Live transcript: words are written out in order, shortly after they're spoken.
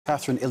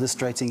Catherine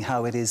illustrating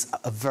how it is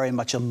very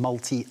much a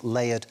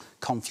multi-layered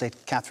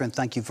conflict. Catherine,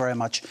 thank you very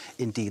much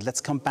indeed. Let's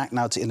come back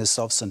now to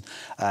Sovsun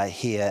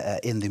here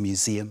in the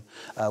museum.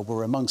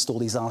 We're amongst all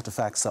these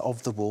artefacts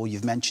of the war.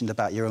 You've mentioned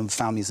about your own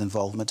family's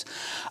involvement.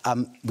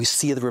 We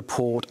see the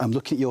report. I'm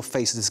looking at your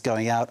face as it's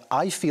going out.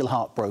 I feel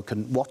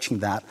heartbroken watching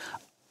that.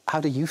 How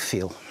do you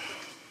feel?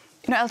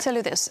 You know, I'll tell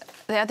you this.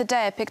 The other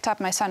day I picked up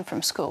my son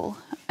from school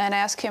and I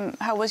asked him,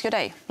 how was your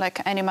day? Like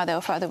any mother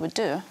or father would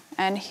do.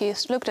 And he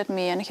looked at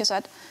me and he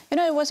said, you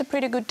know, it was a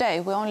pretty good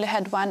day. We only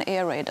had one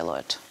air raid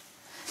alert.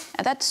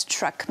 And that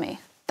struck me.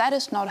 That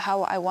is not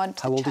how I want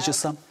How old is your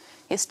son?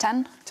 He's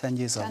 10. 10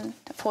 years old.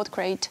 4th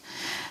grade.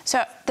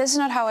 So this is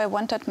not how I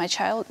wanted my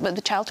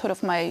the childhood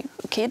of my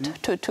kid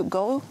to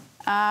go.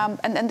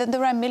 And then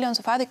there are millions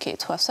of other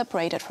kids who are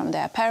separated from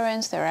their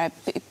parents. There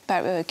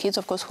are kids,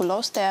 of course, who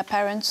lost their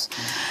parents.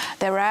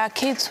 There are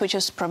kids, which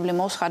is probably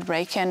most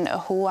heartbreaking,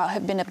 who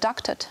have been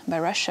abducted by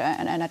Russia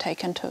and are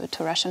taken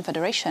to Russian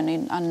Federation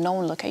in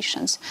unknown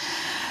locations.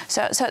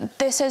 So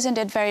this is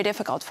indeed very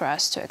difficult for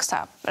us to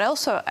accept. But I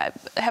also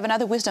have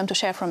another wisdom to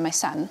share from my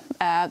son.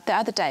 The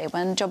other day,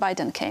 when Joe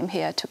Biden came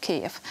here to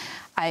Kyiv,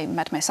 I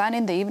met my son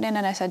in the evening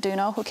and I said, do you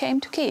know who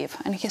came to Kyiv?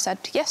 And he said,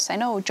 yes, I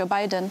know, Joe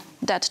Biden.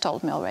 Dad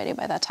told me already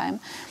by that time.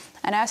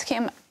 And I asked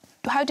him,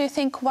 how do you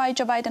think why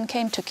Joe Biden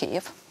came to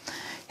Kyiv?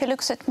 He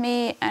looks at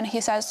me and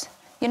he says,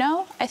 you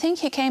know, I think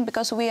he came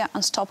because we are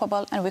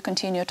unstoppable and we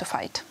continue to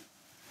fight.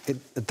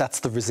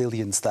 That's the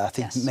resilience that I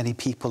think many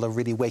people are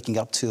really waking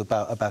up to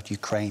about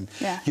Ukraine.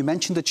 Yeah. You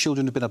mentioned that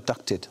children have been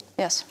abducted.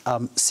 Yes.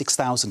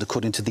 6,000,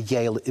 according to the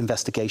Yale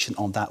investigation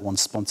on that one,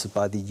 sponsored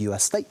by the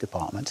US State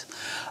Department.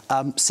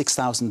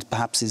 6,000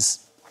 perhaps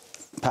is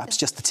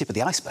just the tip of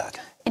the iceberg.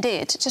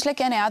 Indeed, just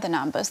like any other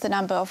numbers, the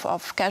number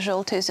of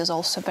casualties is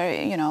also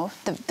very, you know,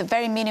 the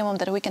very minimum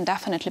that we can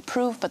definitely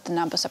prove, but the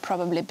numbers are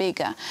probably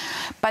bigger.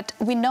 But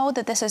we know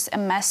that this is a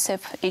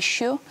massive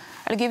issue.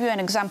 I'll give you an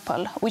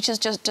example, which is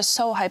just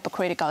so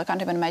hypocritical, I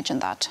can't even imagine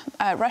that.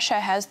 Russia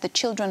has the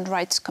Children's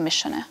Rights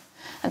Commissioner,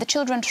 and the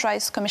Children's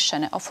Rights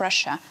Commissioner of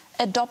Russia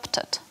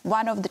adopted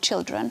one of the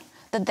children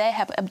that they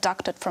have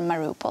abducted from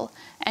Mariupol,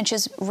 and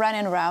she's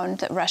running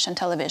around Russian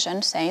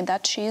television saying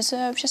that she's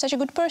such a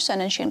good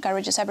person and she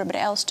encourages everybody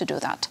else to do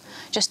that.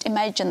 Just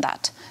imagine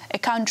that, a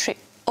country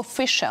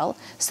official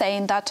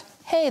saying that,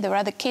 hey, there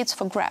are the kids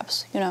for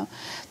grabs, you know.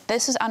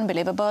 This is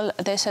unbelievable.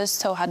 This is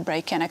so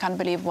heartbreaking. I can't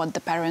believe what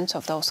the parents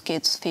of those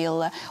kids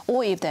feel,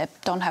 or if they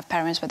don't have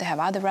parents but they have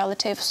other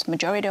relatives.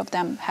 Majority of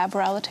them have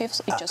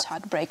relatives. It's just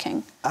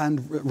heartbreaking.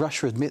 And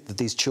Russia admit that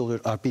these children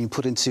are being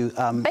put into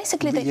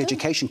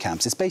re-education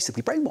camps. It's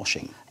basically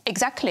brainwashing.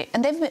 Exactly.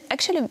 And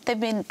they've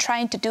been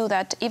trying to do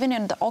that even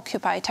in the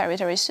occupied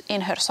territories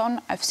in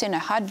Kherson. I've seen a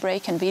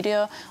heartbreaking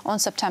video on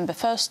September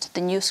 1st.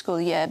 The new school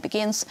year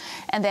begins,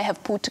 and they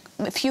have put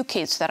a few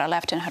kids that are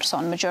left in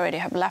Kherson. Majority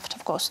have left,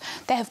 of course.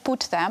 They have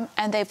put them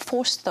and they've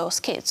forced those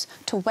kids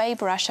to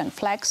wave Russian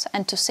flags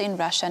and to sing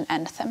Russian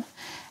anthem.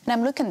 And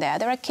I'm looking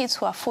there are kids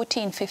who are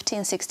 14,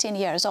 15, 16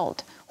 years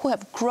old, who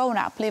have grown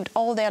up, lived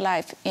all their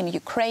life in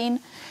Ukraine,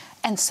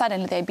 and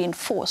suddenly they've been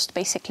forced,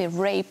 basically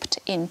raped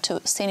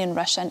into singing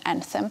Russian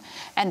anthem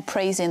and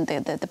praising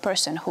the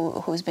person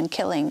who's been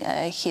killing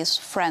his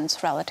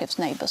friends, relatives,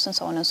 neighbors, and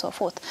so on and so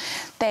forth.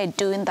 They're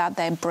doing that,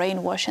 they're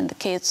brainwashing the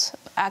kids,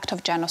 act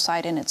of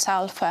genocide in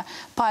itself,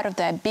 part of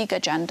their big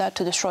agenda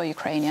to destroy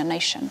Ukrainian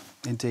nation.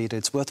 Indeed.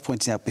 It's worth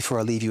pointing out, before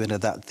I leave you into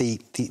that,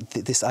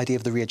 this idea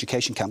of the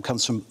re-education camp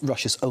comes from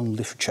Russia's own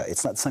literature.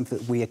 It's not something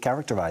that we are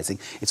characterising.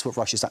 It's what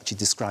Russia's actually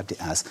described it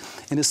as.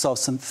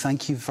 Sovsun,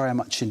 thank you very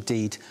much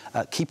indeed.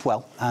 Keep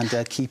well and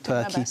keep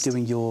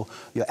doing your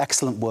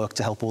excellent work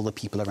to help all the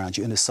people around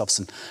you.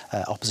 Sovsun,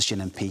 opposition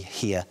MP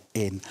here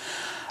in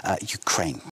Ukraine.